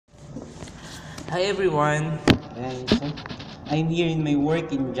Hi everyone. So I'm here in my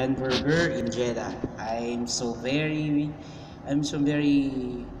work in John Burger in Jeddah. I'm so very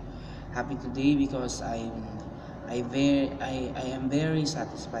happy today because I am very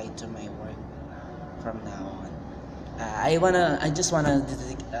satisfied to my work from now on. I just wanna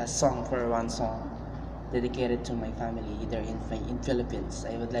dedicate a song for one song dedicated to my family either in Philippines.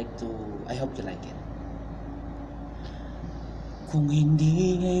 I hope you like it. Kung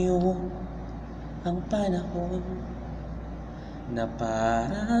hindi ngayon ang panahon na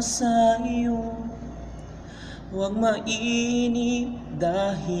para sa iyo, huwag mainip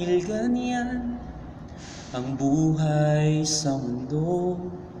dahil ganyan ang buhay sa mundo.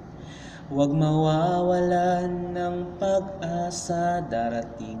 Huwag mawawalan ng pag-asa,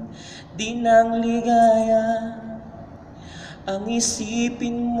 darating din ang ligaya. Ang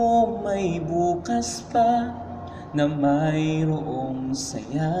isipin mo may bukas pa na mayroong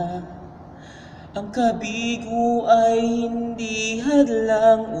saya. Ang kabigo ay hindi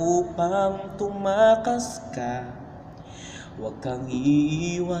hadlang upang tumakas ka. Huwag kang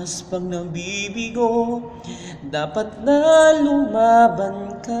iiwas pag nabibigo, dapat na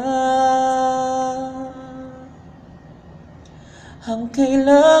lumaban ka. Ang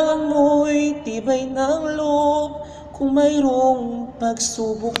kailangan mo'y tibay ng loob kung mayroong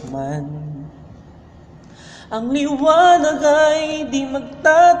pagsubok man. Ang liwanag ay di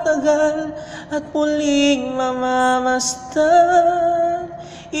magtatagal at muling mamamastan.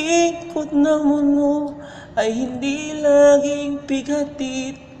 Ikot ng mundo ay hindi laging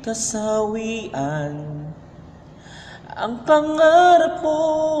pigatit kasawian. Ang pangarap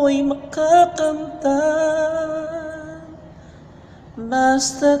mo ay makakamtan,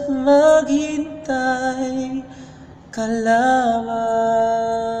 basta't maghintay ka lamang.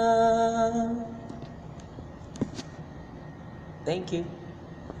 Thank you.